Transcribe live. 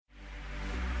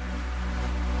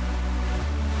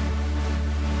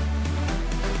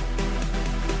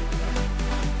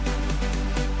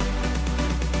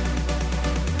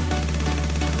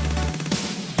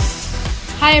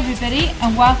Hi everybody,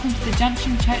 and welcome to the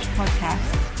Junction Church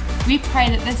podcast. We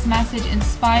pray that this message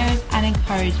inspires and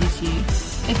encourages you.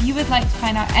 If you would like to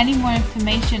find out any more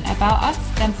information about us,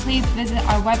 then please visit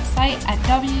our website at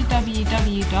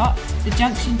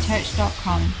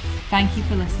www.thejunctionchurch.com. Thank you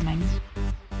for listening.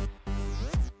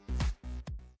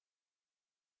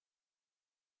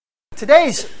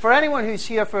 Today's, for anyone who's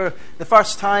here for the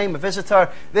first time, a visitor,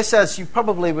 this, as you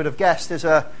probably would have guessed, is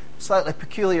a slightly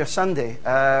peculiar Sunday.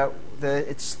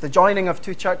 It's the joining of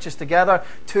two churches together,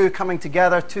 two coming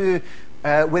together, two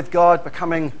with God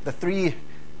becoming the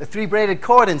three-braided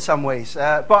cord in some ways.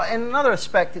 But in another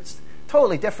aspect, it's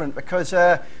totally different because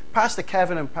Pastor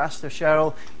Kevin and Pastor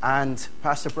Cheryl and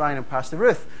Pastor Brian and Pastor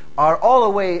Ruth are all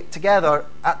away together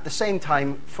at the same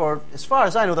time for, as far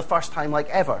as I know, the first time like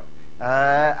ever.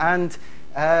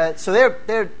 So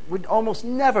they would almost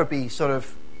never be sort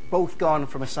of both gone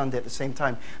from a Sunday at the same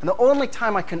time. And the only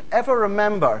time I can ever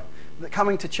remember that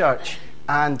coming to church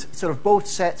and sort of both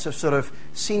sets of sort of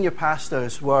senior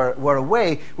pastors were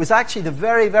away was actually the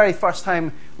very, very first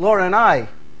time Laura and I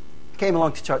came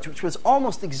along to church, which was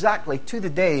almost exactly to the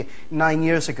day 9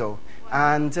 years ago.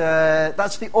 And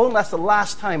that's the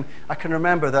last time I can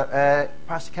remember that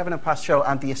Pastor Kevin and Pastor Cheryl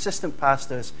and the assistant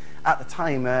pastors at the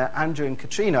time, Andrew and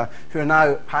Katrina, who are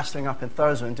now pastoring up in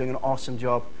Thurso and doing an awesome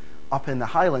job up in the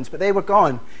Highlands, but they were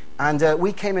gone. And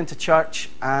we came into church,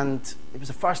 and it was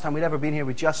the first time we'd ever been here.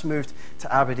 We just moved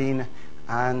to Aberdeen,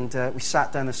 and we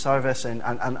sat down the service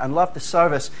and loved the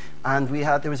service. And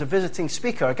there was a visiting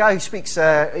speaker, a guy who speaks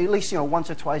at least once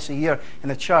or twice a year in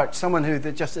the church, someone who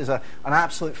just is an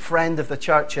absolute friend of the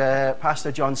church,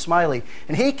 Pastor John Smiley.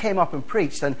 And he came up and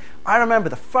preached, and I remember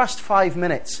the first 5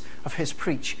 minutes of his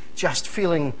preach just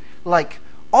feeling like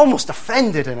almost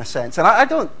offended in a sense. And I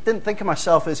didn't think of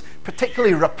myself as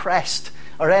particularly repressed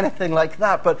or anything like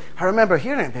that, but I remember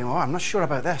hearing it and being, I'm not sure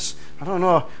about this. I don't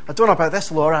know about this,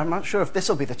 Laura. I'm not sure if this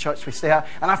will be the church we stay at.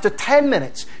 And after 10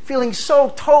 minutes, feeling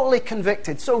so totally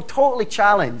convicted, so totally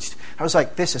challenged, I was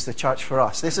like, this is the church for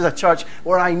us. This is a church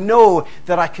where I know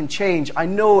that I can change. I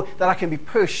know that I can be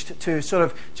pushed to sort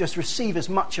of just receive as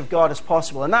much of God as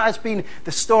possible. And that has been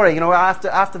the story.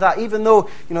 After that, even though,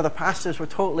 the pastors were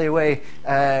totally away,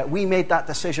 we made that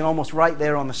decision almost right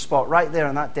there on the spot, right there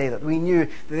on that day, that we knew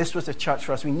that this was the church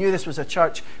for us. We knew this was a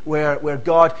church where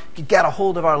God could get a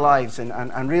hold of our lives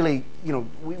and really,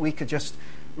 we could just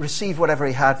receive whatever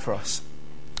He had for us.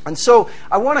 And so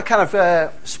I want to kind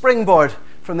of springboard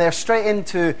from there straight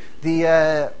into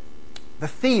the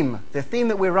theme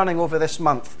that we're running over this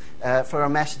month for our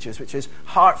messages, which is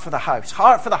Heart for the House.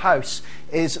 Heart for the House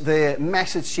is the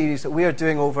message series that we are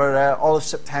doing over all of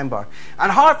September.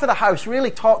 And Heart for the House really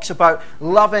talks about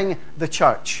loving the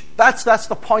church. That's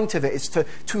the point of it, is to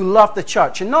love the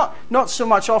church. And not so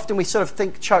much often we sort of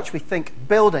think church, we think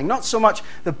building. Not so much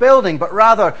the building, but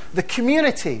rather the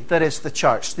community that is the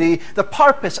church. The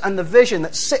purpose and the vision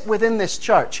that sit within this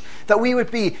church. That we would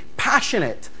be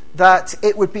passionate, that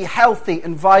it would be healthy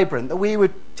and vibrant, that we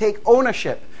would take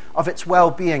ownership of its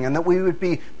well-being, and that we would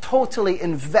be totally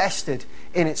invested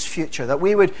in its future, that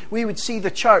we would see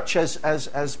the church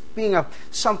as being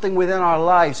something within our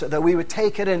lives, that we would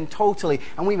take it in totally,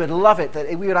 and we would love it, that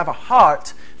we would have a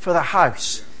heart for the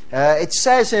house. It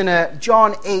says in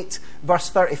John 8, verse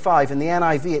 35, in the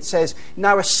NIV, it says,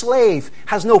 "Now a slave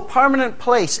has no permanent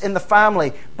place in the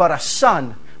family, but a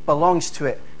son belongs to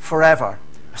it forever."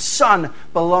 A son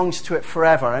belongs to it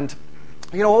forever. And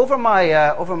over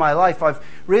my life, I've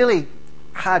really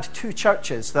had two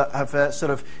churches that have sort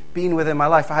of been within my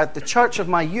life. I had the church of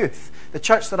my youth, the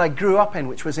church that I grew up in,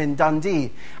 which was in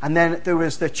Dundee. And then there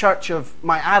was the church of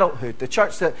my adulthood, the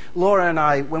church that Laura and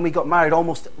I, when we got married,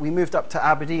 we moved up to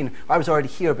Aberdeen. I was already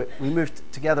here, but we moved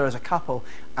together as a couple.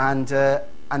 And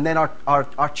then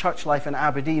our church life in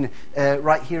Aberdeen,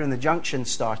 right here in the Junction,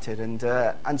 started.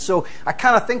 And so I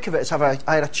kind of think of it as I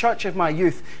had a church of my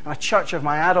youth and a church of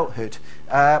my adulthood.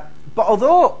 But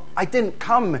although I didn't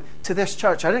come to this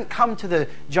church, I didn't come to the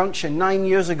Junction 9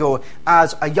 years ago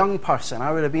as a young person.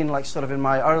 I would have been like sort of in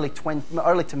my early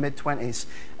to mid-20s.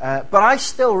 But I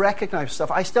still recognize stuff.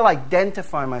 I still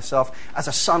identify myself as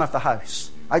a son of the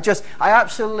house. I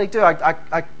absolutely do.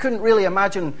 I couldn't really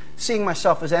imagine seeing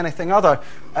myself as anything other,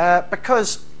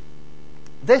 because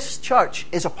this church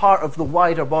is a part of the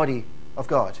wider body of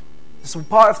God. It's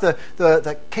part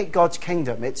of God's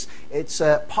kingdom. It's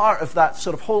part of that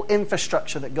sort of whole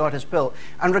infrastructure that God has built.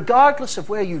 And regardless of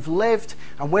where you've lived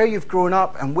and where you've grown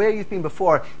up and where you've been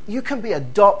before, you can be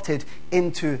adopted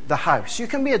into the house. You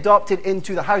can be adopted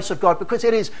into the house of God because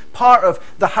it is part of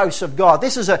the house of God.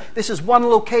 This is one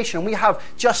location. We have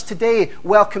just today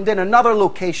welcomed in another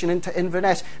location into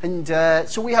Inverness. And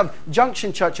so we have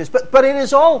junction churches. But it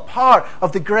is all part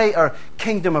of the greater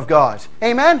kingdom of God.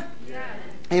 Amen?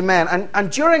 Amen.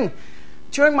 And during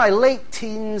my late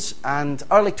teens and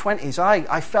early 20s,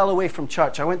 I fell away from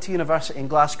church. I went to university in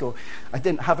Glasgow. I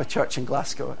didn't have a church in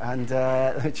Glasgow, and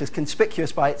which is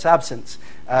conspicuous by its absence.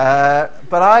 But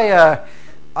I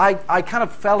kind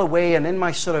of fell away, and in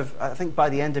my I think by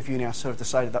the end of uni, I sort of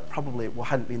decided that probably it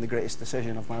hadn't been the greatest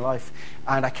decision of my life.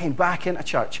 And I came back into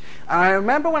church. And I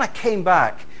remember when I came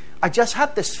back, I just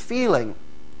had this feeling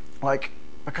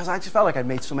because I just felt like I'd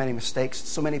made so many mistakes,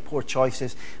 so many poor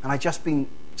choices, and I just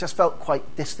felt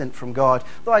quite distant from God.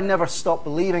 Though I never stopped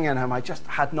believing in Him, I just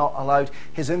had not allowed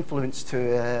His influence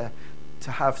to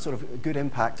have sort of a good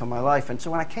impact on my life. And so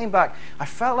when I came back, I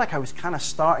felt like I was kind of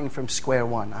starting from square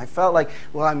one. I felt like,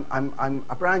 well, I'm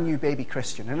a brand new baby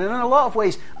Christian, and in a lot of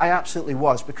ways, I absolutely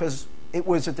was, because it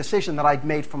was a decision that I'd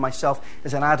made for myself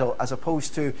as an adult, as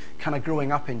opposed to kind of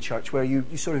growing up in church where you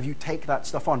take that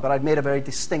stuff on. But I'd made a very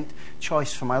distinct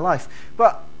choice for my life.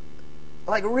 But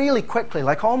really quickly,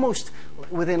 almost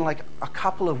within a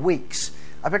couple of weeks,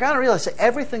 I began to realize that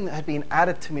everything that had been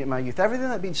added to me in my youth, everything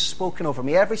that had been spoken over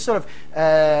me, every sort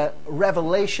of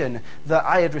revelation that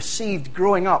I had received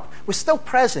growing up was still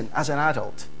present as an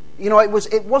adult.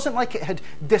 It wasn't like it had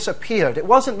disappeared. It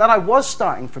wasn't that I was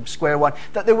starting from square one,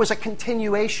 that there was a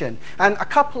continuation. And a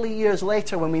couple of years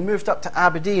later, when we moved up to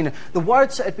Aberdeen, the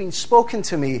words that had been spoken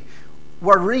to me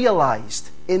were realized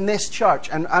in this church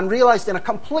and realized in a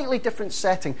completely different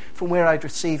setting from where I'd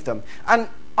received them. And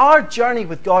our journey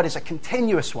with God is a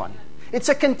continuous one. It's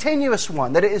a continuous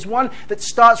one, that it is one that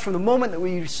starts from the moment that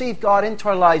we receive God into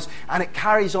our lives, and it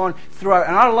carries on throughout.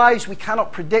 In our lives, we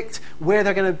cannot predict where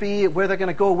they're going to be, where they're going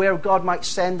to go, where God might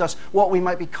send us, what we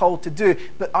might be called to do.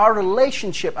 But our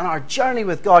relationship and our journey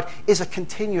with God is a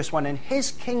continuous one, and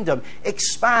His kingdom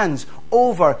expands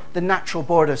over the natural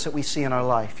borders that we see in our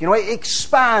life. It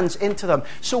expands into them.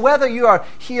 So whether you are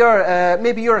here,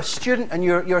 maybe you're a student and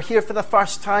you're here for the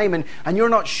first time, and you're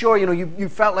not sure, you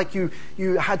felt like you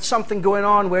had something going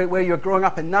on where you're growing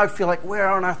up and now feel like, where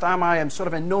on earth am I? I'm sort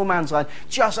of in no man's land.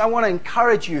 I want to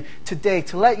encourage you today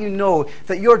to let you know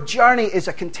that your journey is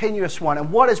a continuous one,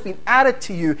 and what has been added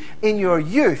to you in your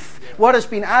youth, what has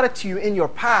been added to you in your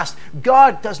past,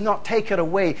 God does not take it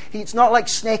away. It's not like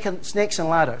snakes and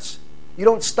ladders. You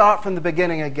don't start from the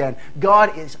beginning again.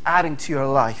 God is adding to your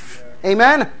life.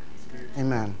 Amen?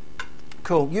 Amen.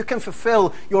 Cool. You can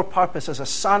fulfill your purpose as a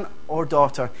son or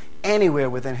daughter anywhere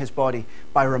within His body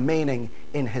by remaining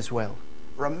in His will.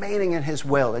 Remaining in His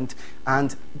will.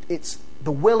 And it's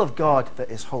the will of God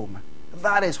that is home.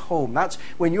 That is home. That's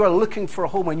when you are looking for a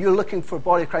home, when you're looking for a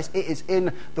body of Christ, it is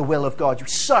in the will of God. You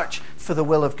search for the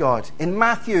will of God. In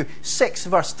Matthew 6,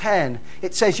 verse 10,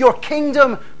 it says, "Your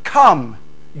kingdom come,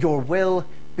 your will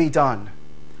be done."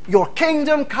 Your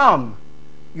kingdom come,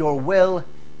 your will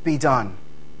be done.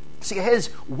 See, His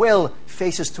will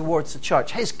faces towards the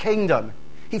church. His kingdom.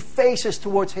 He faces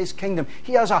towards His kingdom.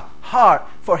 He has a heart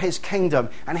for His kingdom,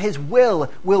 and His will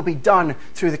be done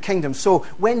through the kingdom. So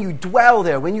when you dwell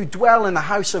there, when you dwell in the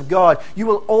house of God, you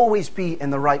will always be in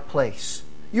the right place.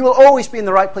 You will always be in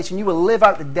the right place, and you will live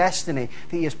out the destiny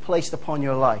that He has placed upon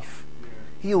your life.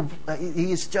 He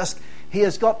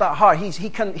has got that heart. He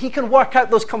can work out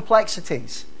those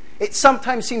complexities. It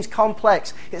sometimes seems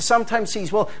complex. It sometimes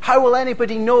seems, well, how will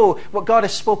anybody know what God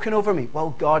has spoken over me?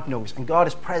 Well, God knows, and God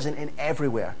is present in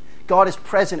everywhere. God is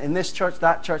present in this church,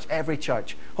 that church, every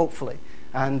church, hopefully.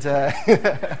 And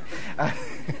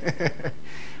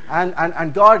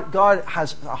and God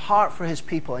has a heart for His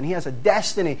people, and He has a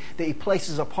destiny that He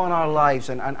places upon our lives,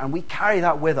 and we carry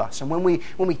that with us. And when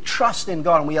we trust in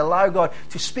God and we allow God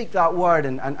to speak that word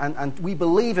and we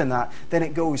believe in that, then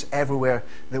it goes everywhere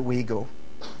that we go.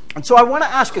 And so I want to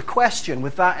ask a question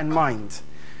with that in mind.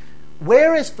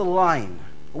 Where is the line?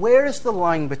 Where is the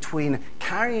line between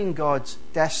carrying God's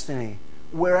destiny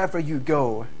wherever you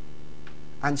go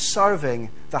and serving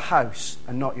the house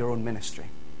and not your own ministry?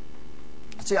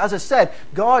 See, as I said,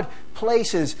 God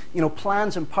places,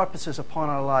 plans and purposes upon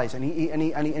our lives, and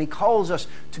He calls us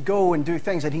to go and do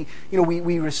things, and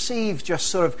we receive just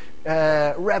sort of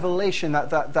revelation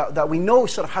that we know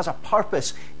sort of has a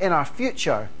purpose in our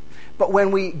future. But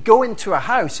when we go into a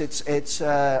house, it's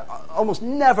almost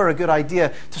never a good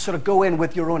idea to sort of go in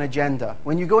with your own agenda.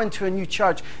 When you go into a new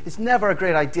church, it's never a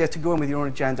great idea to go in with your own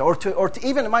agenda. Or to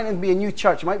even, it might not be a new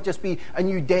church, it might just be a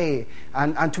new day.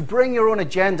 And to bring your own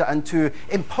agenda and to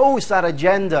impose that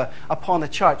agenda upon the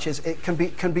church, it can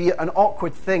be an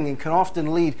awkward thing and can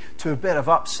often lead to a bit of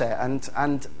upset.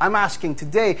 And I'm asking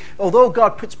today, although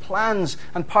God puts plans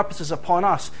and purposes upon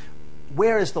us,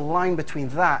 where is the line between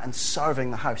that and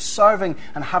serving the house? Serving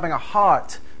and having a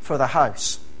heart for the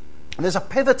house. And there's a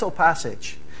pivotal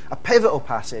passage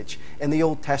in the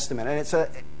Old Testament. And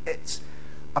it's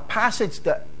a passage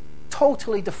that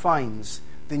totally defines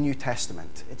the New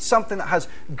Testament. It's something that has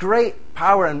great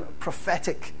power and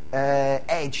prophetic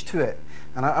edge to it.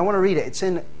 And I want to read it. It's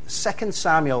in 2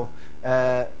 Samuel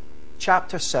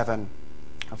chapter 7,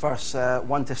 verse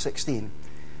 1 to 16.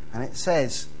 And it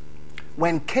says,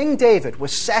 "When King David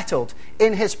was settled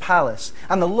in his palace,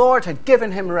 and the Lord had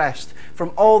given him rest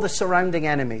from all the surrounding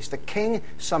enemies, the king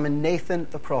summoned Nathan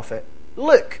the prophet.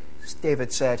 'Look,'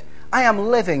 David said, 'I am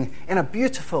living in a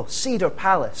beautiful cedar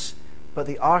palace, but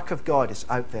the ark of God is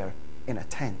out there in a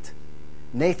tent.'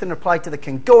 Nathan replied to the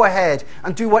king, 'Go ahead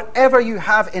and do whatever you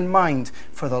have in mind,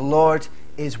 for the Lord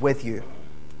is with you.'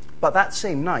 But that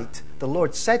same night, the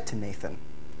Lord said to Nathan,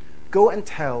 'Go and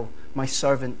tell my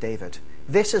servant David,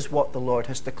 this is what the Lord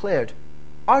has declared.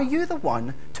 Are you the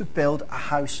one to build a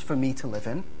house for me to live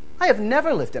in? I have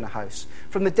never lived in a house.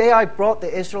 From the day I brought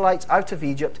the Israelites out of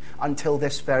Egypt until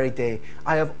this very day,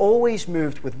 I have always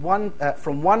moved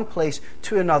from one place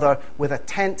to another with a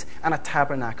tent and a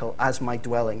tabernacle as my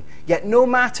dwelling. Yet no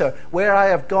matter where I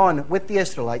have gone with the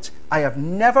Israelites, I have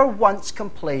never once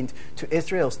complained to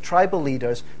Israel's tribal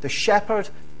leaders, the shepherds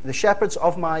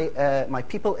of my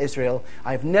people Israel.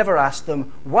 I have never asked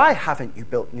them, why haven't you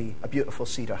built me a beautiful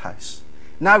cedar house?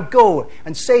 Now go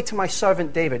and say to my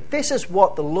servant David, this is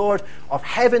what the Lord of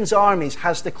heaven's armies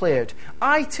has declared.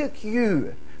 I took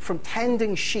you from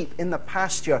tending sheep in the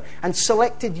pasture and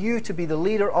selected you to be the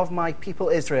leader of my people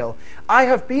Israel. I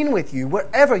have been with you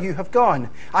wherever you have gone.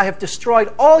 I have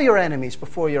destroyed all your enemies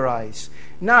before your eyes.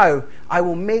 Now I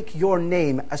will make your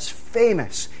name as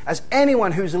famous as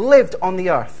anyone who's lived on the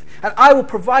earth. And I will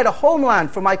provide a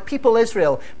homeland for my people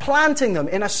Israel, planting them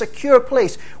in a secure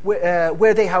place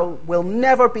where they will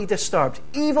never be disturbed.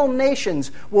 Evil nations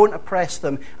won't oppress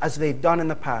them as they've done in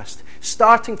the past,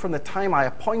 starting from the time I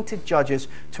appointed judges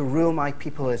to rule my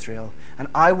people Israel. And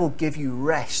I will give you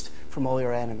rest from all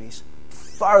your enemies.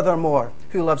 Furthermore,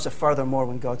 who loves a furthermore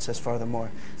when God says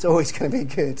furthermore? It's always going to be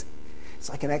good. It's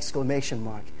like an exclamation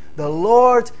mark. The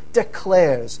Lord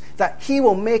declares that he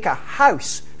will make a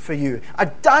house for you, a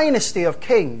dynasty of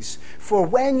kings. For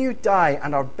when you die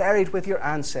and are buried with your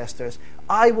ancestors,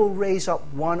 I will raise up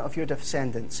one of your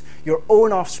descendants, your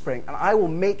own offspring, and I will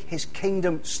make his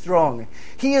kingdom strong.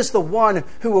 He is the one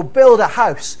who will build a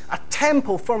house, a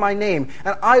temple for my name,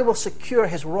 and I will secure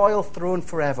his royal throne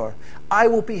forever. I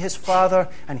will be his father,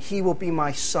 and he will be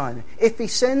my son. If he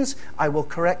sins, I will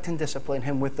correct and discipline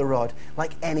him with the rod,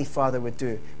 like any father would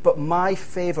do. But my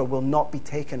favor will not be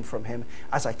taken from him,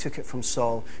 as I took it from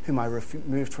Saul, whom I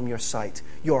removed from your sight.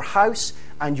 Your house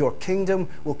and your kingdom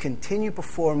will continue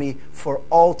before me for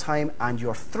all time, and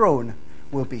your throne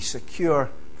will be secure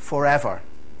forever.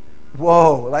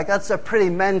 Whoa, like that's a pretty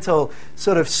mental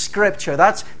sort of scripture.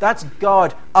 That's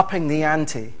God upping the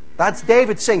ante. That's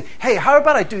David saying, hey, how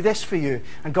about I do this for you?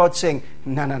 And God saying,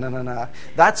 no.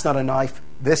 That's not a knife.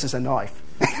 This is a knife.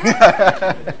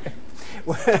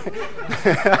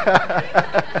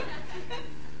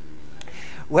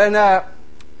 When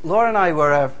Laura and I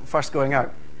were first going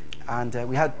out, and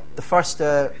we had the first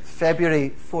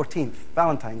February 14th,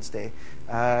 Valentine's Day,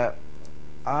 we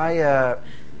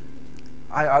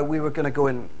were going to go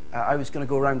in. I was going to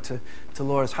go around to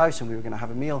Laura's house, and we were going to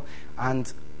have a meal.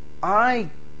 And I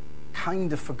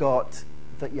kind of forgot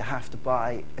that you have to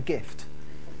buy a gift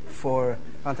for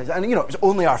Valentine's. And it was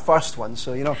only our first one,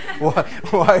 so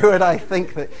why would I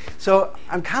think that? So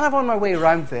I'm kind of on my way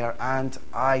around there, and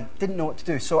I didn't know what to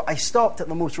do. So I stopped at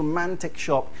the most romantic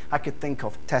shop I could think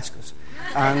of, Tesco's,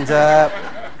 and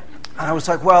I was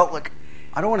like, well, look,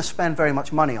 I don't want to spend very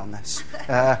much money on this.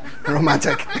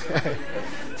 Romantic.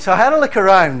 So I had a look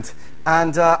around,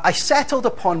 and I settled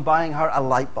upon buying her a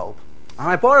light bulb. And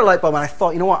I bought her a light bulb, and I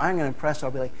thought, you know what, I'm going to impress her.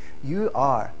 I'll be like, you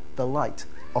are the light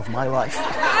of my life.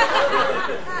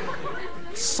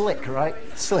 Slick, right?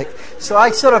 Slick. So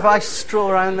I stroll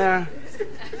around there.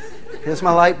 Here's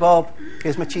my light bulb.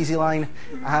 Here's my cheesy line.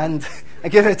 And I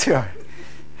give it to her.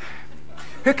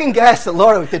 Who can guess that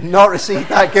Laura did not receive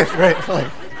that gift gratefully?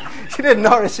 She did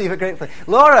not receive it gratefully.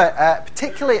 Laura,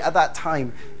 particularly at that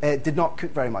time, did not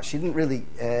cook very much. She didn't really...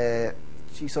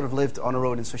 she sort of lived on her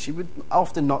own, and so she would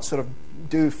often not sort of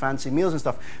do fancy meals and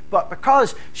stuff. But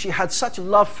because she had such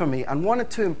love for me and wanted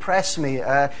to impress me,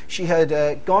 she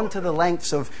had gone to the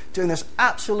lengths of doing this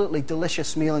absolutely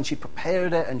delicious meal, and she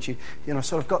prepared it, and she,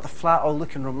 sort of got the flat all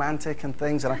looking romantic and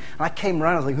things. And I came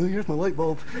around, I was like, oh, here's my light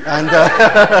bulb. And,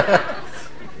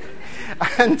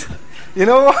 and you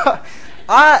know what?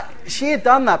 She had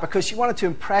done that because she wanted to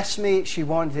impress me. She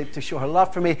wanted to show her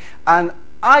love for me. And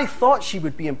I thought she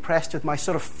would be impressed with my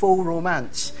sort of faux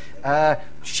romance.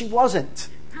 She wasn't.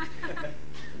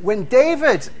 When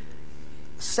David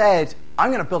said,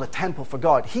 I'm going to build a temple for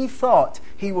God, he thought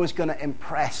he was going to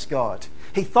impress God.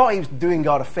 He thought he was doing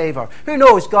God a favor. Who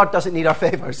knows? God doesn't need our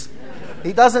favors.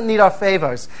 He doesn't need our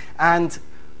favors. And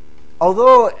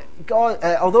although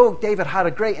David had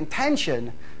a great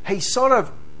intention,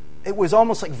 it was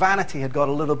almost like vanity had got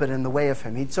a little bit in the way of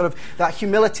him. That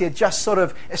humility had just sort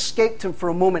of escaped him for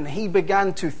a moment, and he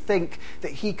began to think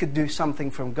that he could do something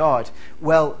from God.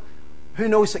 Well, who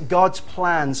knows that God's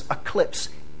plans eclipse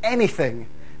anything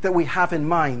that we have in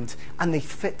mind, and they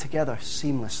fit together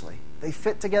seamlessly. They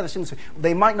fit together seamlessly.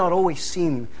 They might not always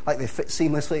seem like they fit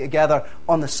seamlessly together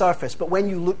on the surface, but when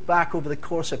you look back over the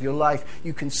course of your life,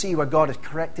 you can see where God has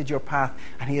corrected your path,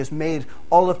 and He has made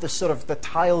all of the sort of the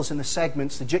tiles and the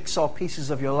segments, the jigsaw pieces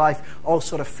of your life, all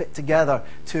sort of fit together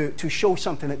to show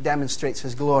something that demonstrates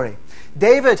His glory.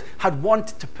 David had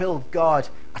wanted to build God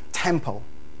a temple,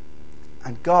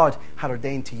 and God had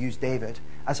ordained to use David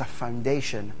as a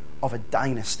foundation of a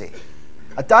dynasty.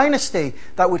 A dynasty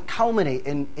that would culminate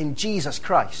in Jesus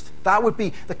Christ. That would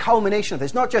be the culmination of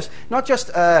this. Not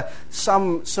just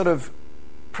some sort of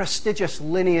prestigious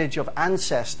lineage of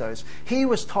ancestors. He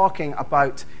was talking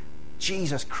about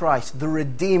Jesus Christ, the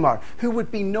Redeemer, who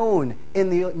would be known in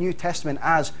the New Testament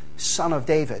as Son of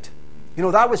David.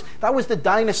 That was the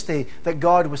dynasty that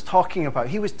God was talking about.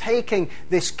 He was taking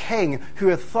this king who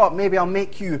had thought, maybe I'll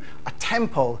make you a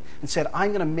temple, and said,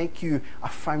 I'm going to make you a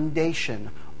foundation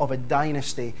of a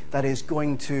dynasty that is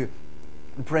going to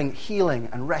bring healing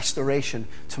and restoration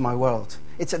to my world.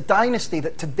 It's a dynasty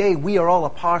that today we are all a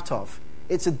part of.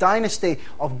 It's a dynasty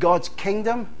of God's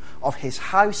kingdom, of His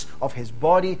house, of His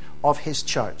body, of His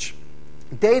church.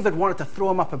 David wanted to throw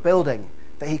him up a building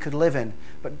that he could live in,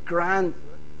 but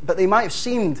they might have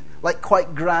seemed like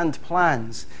quite grand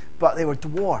plans, but they were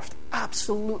dwarfed,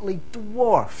 absolutely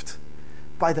dwarfed,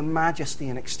 by the majesty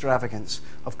and extravagance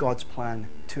of God's plan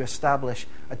to establish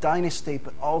a dynasty,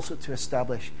 but also to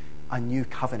establish a new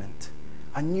covenant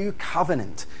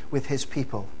with His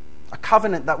people. A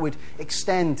covenant that would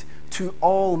extend to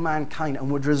all mankind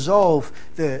and would resolve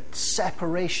the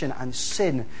separation and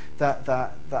sin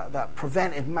that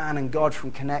prevented man and God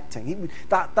from connecting.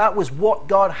 That was what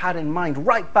God had in mind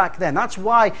right back then. That's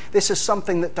why this is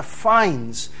something that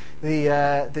defines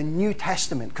the New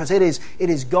Testament, because it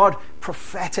is God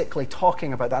prophetically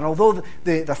talking about that. And although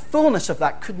the fullness of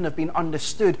that couldn't have been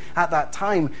understood at that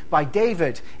time by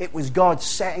David, it was God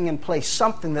setting in place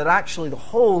something that actually the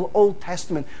whole Old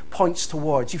Testament points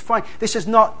towards. You find this is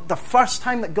not the first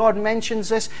time that God mentions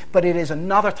this, but it is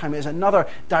another time. It is another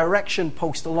direction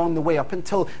post along the way up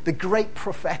until the great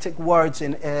prophetic words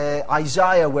in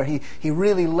Isaiah, where he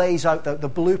really lays out the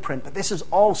blueprint. But this is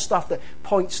all stuff that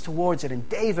points towards it. And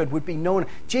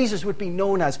Jesus would be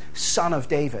known as Son of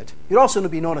David. He'd also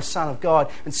be known as Son of God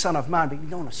and Son of Man, but he'd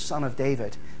be known as Son of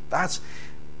David.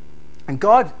 And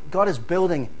God is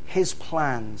building His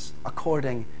plans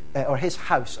or His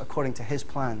house according to His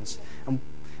plans.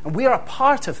 And we are a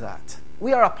part of that.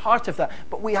 We are a part of that.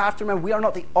 But we have to remember, we are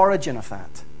not the origin of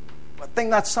that. I think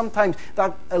that's sometimes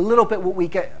that a little bit what we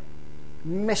get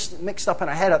mixed up in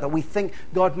our head at, that we think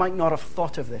God might not have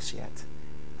thought of this yet.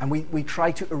 And we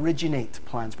try to originate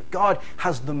plans. But God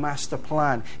has the master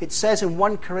plan. It says in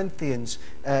 1 Corinthians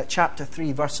chapter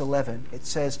 3, verse 11, it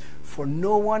says, "For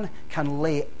no one can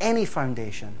lay any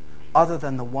foundation other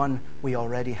than the one we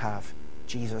already have,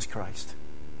 Jesus Christ."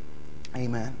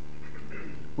 Amen.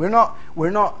 We're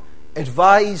not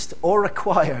advised or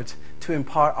required to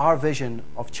impart our vision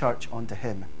of church onto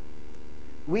Him.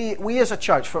 We as a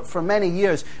church, for many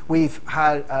years, we've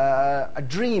had a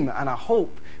dream and a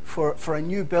hope for a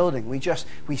new building.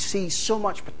 We see so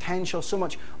much potential, so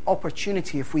much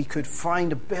opportunity if we could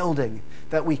find a building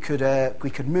that we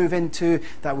could move into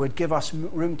that would give us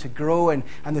room to grow. And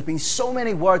there've been so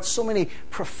many words, so many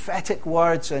prophetic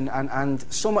words, and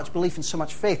so much belief and so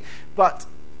much faith. But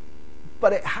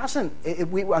it hasn't.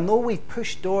 I know we've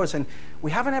pushed doors and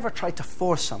we haven't ever tried to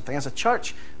force something. As a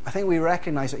church, I think we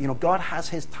recognize that God has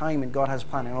His time and God has a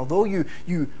plan. And although you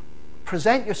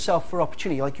present yourself for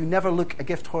opportunity. Like you never look a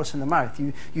gift horse in the mouth.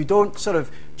 You don't sort of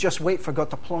just wait for God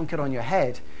to plonk it on your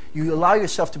head. You allow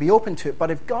yourself to be open to it. But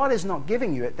if God is not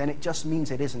giving you it, then it just means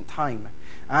it isn't time.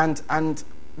 And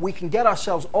we can get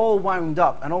ourselves all wound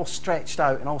up and all stretched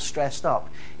out and all stressed up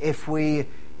if we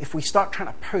start trying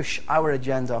to push our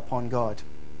agenda upon God.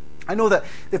 I know that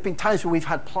there have been times where we've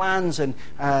had plans and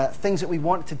things that we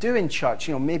wanted to do in church,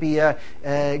 maybe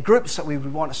groups that we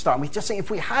would want to start. And we just think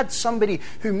if we had somebody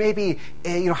who maybe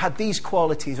had these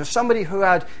qualities, or somebody who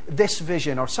had this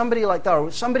vision, or somebody like that,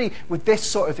 or somebody with this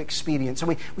sort of experience,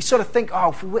 and we sort of think, oh,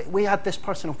 if we had this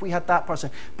person, if we had that person.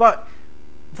 But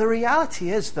the reality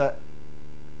is that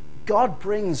God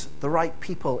brings the right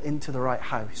people into the right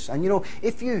house. And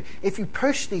if you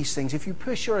push these things, if you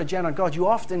push your agenda on God, you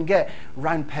often get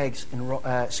round pegs in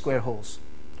square holes.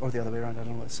 Or the other way around, I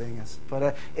don't know what the saying is.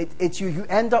 But you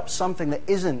end up something that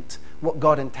isn't what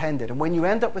God intended. And when you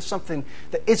end up with something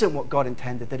that isn't what God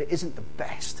intended, that it isn't the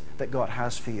best that God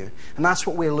has for you. And that's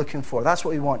what we're looking for. That's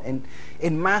what we want.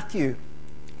 In Matthew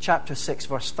chapter 6,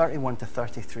 verse 31 to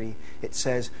 33, it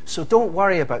says, "So don't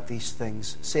worry about these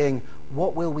things, saying,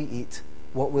 what will we eat?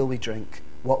 What will we drink?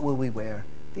 What will we wear?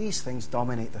 These things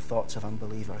dominate the thoughts of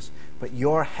unbelievers. But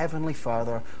your heavenly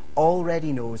Father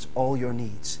already knows all your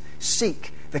needs.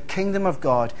 Seek the kingdom of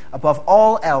God above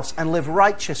all else and live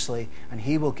righteously, and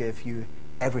He will give you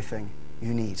everything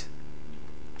you need."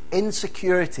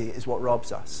 Insecurity is what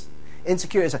robs us.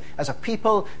 Insecurity as a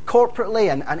people, corporately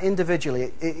and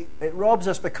individually, it robs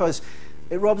us because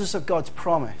it robs us of God's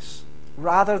promise.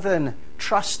 Rather than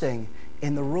trusting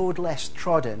in the road less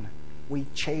trodden, we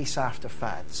chase after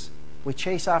fads. We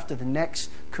chase after the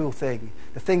next cool thing,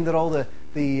 the thing that all the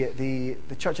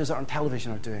churches that are on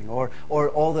television are doing, or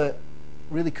all the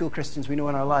really cool Christians we know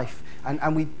in our life.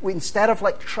 And we instead of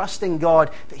trusting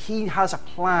God that He has a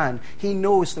plan, He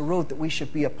knows the road that we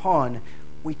should be upon,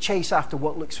 we chase after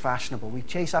what looks fashionable. We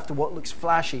chase after what looks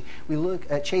flashy. We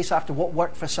chase after what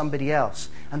worked for somebody else.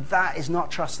 And that is not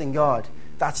trusting God.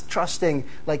 That's trusting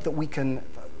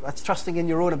that's trusting in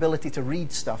your own ability to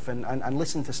read stuff and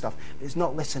listen to stuff. It's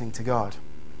not listening to God.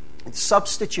 It's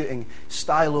substituting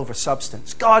style over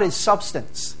substance. God is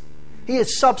substance. He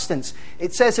is substance.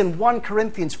 It says in 1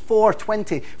 Corinthians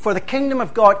 4:20, "For the kingdom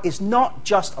of God is not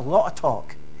just a lot of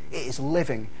talk. It is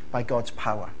living by God's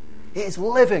power." It is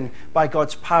living by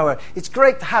God's power. It's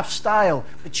great to have style,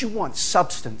 but you want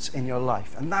substance in your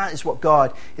life. And that is what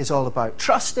God is all about.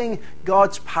 Trusting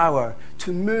God's power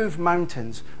to move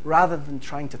mountains rather than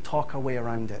trying to talk our way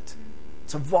around it.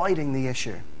 It's avoiding the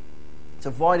issue. It's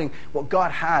avoiding what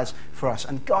God has for us.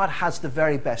 And God has the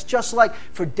very best. Just like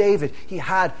for David, he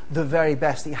had the very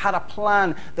best. He had a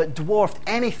plan that dwarfed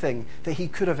anything that he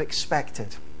could have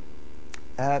expected.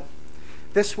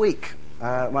 This week,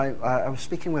 I was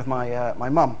speaking with my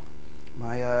mum.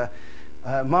 My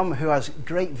mum, who has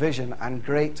great vision and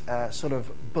great sort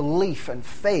of belief and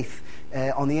faith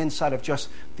on the inside of just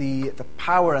the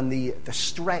power and the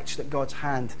stretch that God's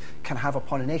hand can have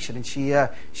upon a nation. And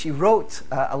she wrote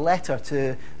a letter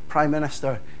to Prime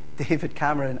Minister David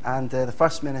Cameron and the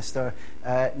First Minister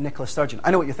Nicola Sturgeon. I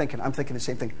know what you're thinking. I'm thinking the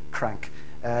same thing. Crank.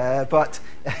 But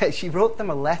she wrote them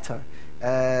a letter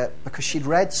because she'd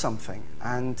read something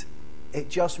and it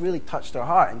just really touched her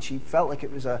heart, and she felt like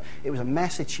it was a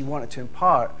message she wanted to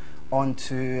impart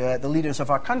onto the leaders of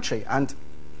our country. And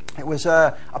it was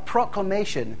a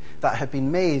proclamation that had been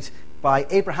made by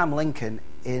Abraham Lincoln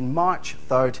in March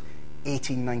 3rd,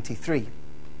 1893.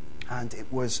 And it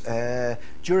was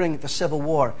during the Civil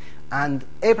War. And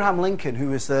Abraham Lincoln,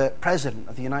 who was the President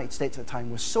of the United States at the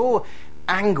time, was so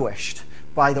anguished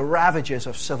by the ravages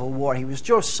of civil war. He was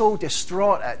just so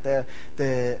distraught at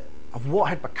of what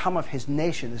had become of his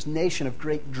nation of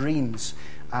great dreams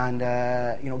and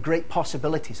great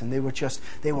possibilities, and they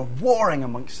were warring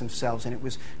amongst themselves, and it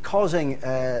was causing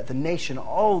the nation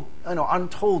all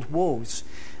untold woes.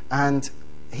 And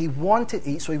he wrote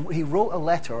a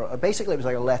letter. Basically, it was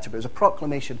like a letter, but it was a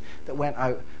proclamation that went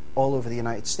out all over the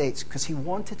United States because he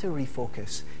wanted to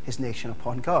refocus his nation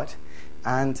upon God.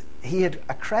 And he had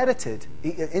accredited,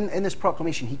 in this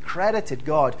proclamation, he credited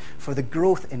God for the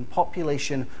growth in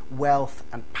population, wealth,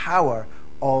 and power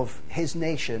of his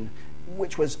nation,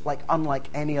 which was unlike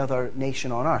any other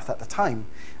nation on earth at the time.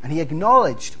 And he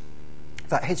acknowledged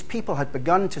that his people had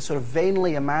begun to sort of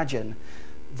vainly imagine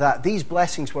that these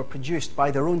blessings were produced by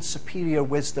their own superior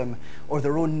wisdom or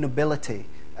their own nobility,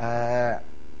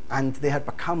 and they had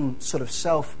become sort of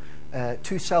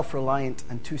too self-reliant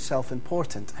and too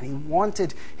self-important. And he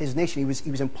wanted his nation,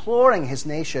 he was imploring his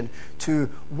nation to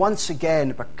once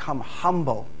again become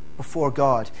humble before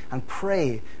God and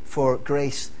pray for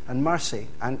grace and mercy.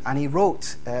 And he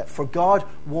wrote, for God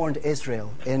warned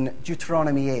Israel in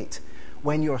Deuteronomy 8,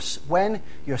 when your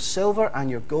silver and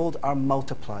your gold are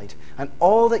multiplied, and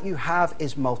all that you have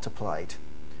is multiplied,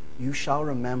 you shall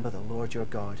remember the Lord your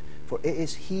God, for it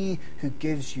is he who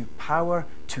gives you power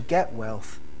to get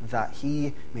wealth, that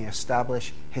he may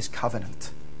establish his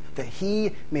covenant. That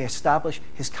he may establish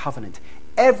his covenant.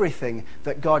 Everything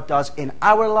that God does in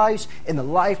our lives, in the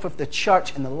life of the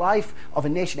church, in the life of a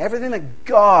nation, everything that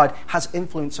God has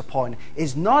influence upon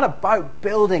is not about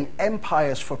building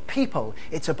empires for people.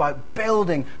 It's about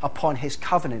building upon his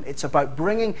covenant. It's about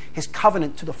bringing his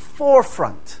covenant to the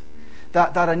forefront.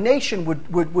 That a nation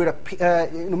would appear,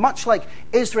 much like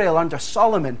Israel under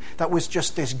Solomon, that was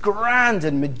just this grand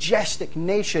and majestic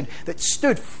nation that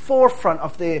stood forefront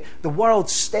of the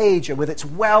world's stage with its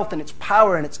wealth and its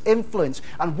power and its influence.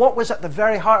 And what was at the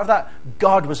very heart of that?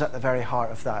 God was at the very heart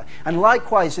of that. And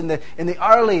likewise, in the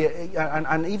early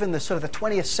and even the sort of the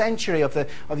 20th century of the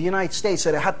United States,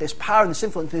 that it had this power and this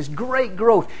influence, this great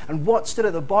growth. And what stood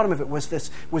at the bottom of it was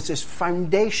this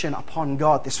foundation upon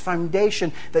God, this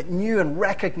foundation that knew and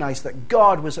recognized that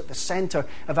God was at the center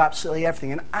of absolutely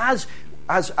everything. And as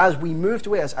we moved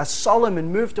away, as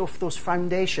Solomon moved off those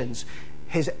foundations,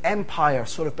 his empire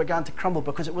sort of began to crumble,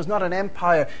 because it was not an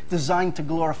empire designed to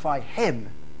glorify him.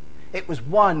 It was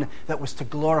one that was to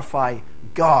glorify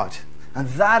God. And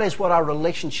that is what our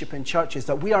relationship in church is,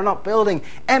 that we are not building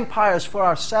empires for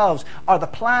ourselves. The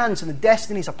plans and the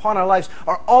destinies upon our lives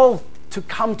are all to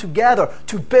come together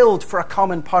to build for a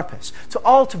common purpose,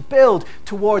 to build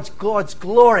towards God's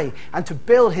glory and to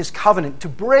build his covenant, to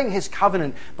bring his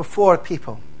covenant before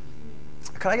people.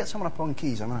 Can I get someone up on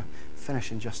keys? I'm going to finish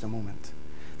in just a moment.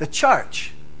 The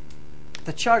church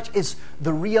is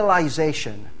the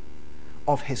realization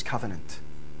of his covenant.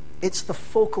 It's the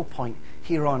focal point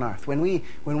here on earth. When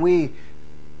we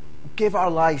give our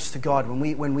lives to God,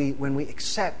 when we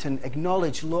accept and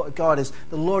acknowledge God as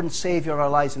the Lord and Savior of our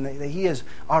lives, and that he is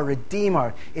our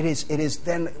Redeemer, it is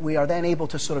then we are then able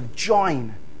to sort of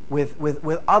join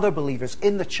with other believers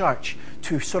in the church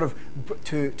to sort of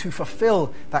to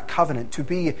fulfill that covenant, to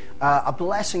be a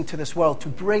blessing to this world, to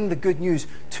bring the good news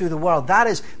to the world. That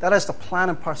is the plan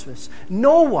and purpose.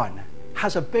 No one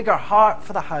has a bigger heart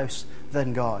for the house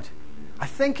than God. I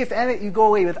think if you go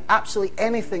away with absolutely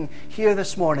anything here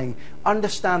this morning,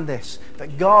 understand this,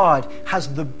 that God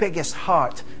has the biggest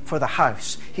heart for the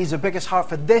house. He's the biggest heart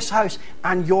for this house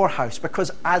and your house,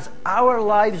 because as our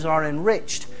lives are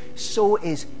enriched, so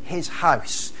is his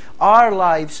house. Our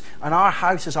lives and our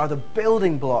houses are the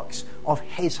building blocks of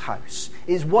his house.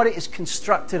 It is what it is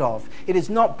constructed of. It is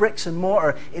not bricks and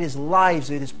mortar, it is lives,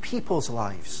 it is people's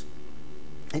lives.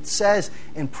 It says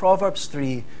in Proverbs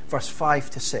 3, verse 5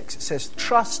 to 6, it says,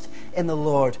 trust in the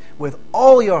Lord with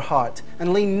all your heart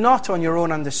and lean not on your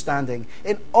own understanding.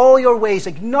 In all your ways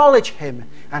acknowledge him,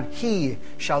 and he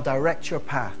shall direct your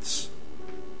paths.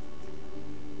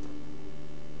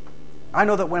 I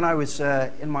know that when I was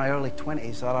in my early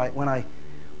 20s, when I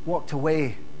walked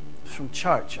away from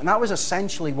church, and that was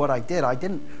essentially what I did. I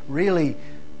didn't really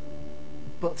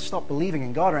stop believing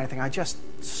in God or anything. I just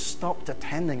stopped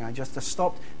attending. I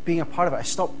stopped being a part of it. I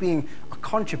stopped being a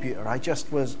contributor. I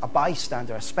just was a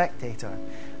bystander, a spectator.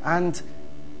 And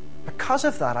because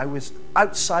of that, I was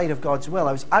outside of God's will.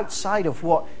 I was outside of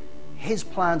what his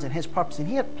plans and his purpose. And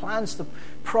he had plans to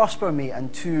prosper me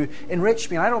and to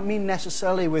enrich me. And I don't mean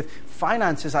necessarily with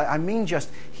finances. I mean just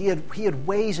he had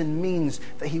ways and means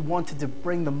that he wanted to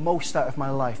bring the most out of my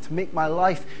life, to make my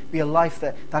life be a life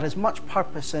that has much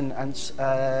purpose and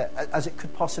as it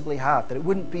could possibly have, that it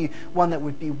wouldn't be one that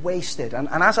would be wasted. And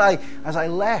as I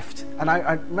left, and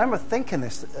I remember thinking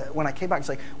this when I came back, it's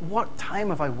like, what time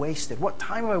have I wasted? What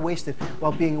time have I wasted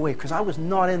while being away? Because I was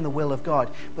not in the will of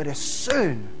God. But as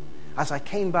soon as I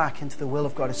came back into the will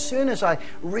of God, as soon as I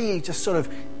just sort of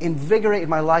invigorated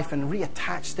my life and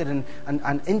reattached it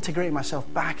and integrated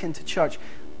myself back into church,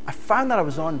 I found that I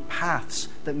was on paths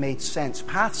that made sense,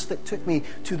 paths that took me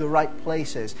to the right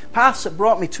places, paths that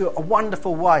brought me to a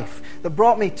wonderful wife, that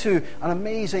brought me to an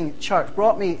amazing church,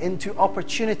 brought me into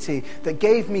opportunity, that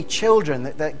gave me children,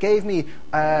 that gave me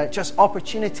just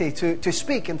opportunity to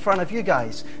speak in front of you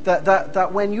guys.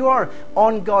 That when you are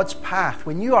on God's path,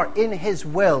 when you are in his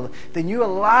will, then you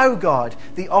allow God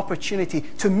the opportunity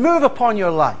to move upon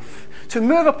your life, to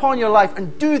move upon your life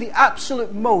and do the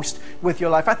absolute most with your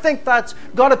life. I think that's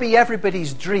got to be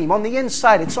everybody's dream. On the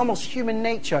inside, it's almost human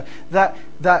nature that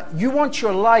you want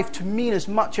your life to mean as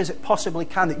much as it possibly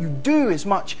can, that you do as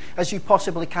much as you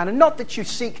possibly can. And not that you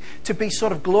seek to be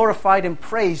sort of glorified and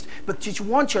praised, but that you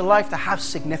want your life to have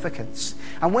significance.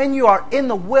 And when you are in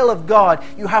the will of God,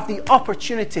 you have the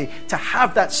opportunity to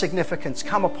have that significance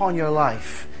come upon your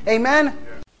life. Amen?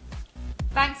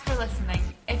 Thanks for listening.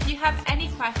 If you have any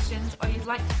questions or you'd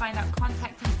like to find out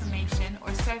contact information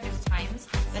or service times,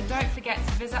 then don't forget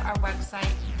to visit our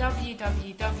website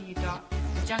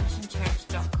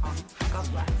www.thejunctionchurch.com.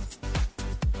 God bless.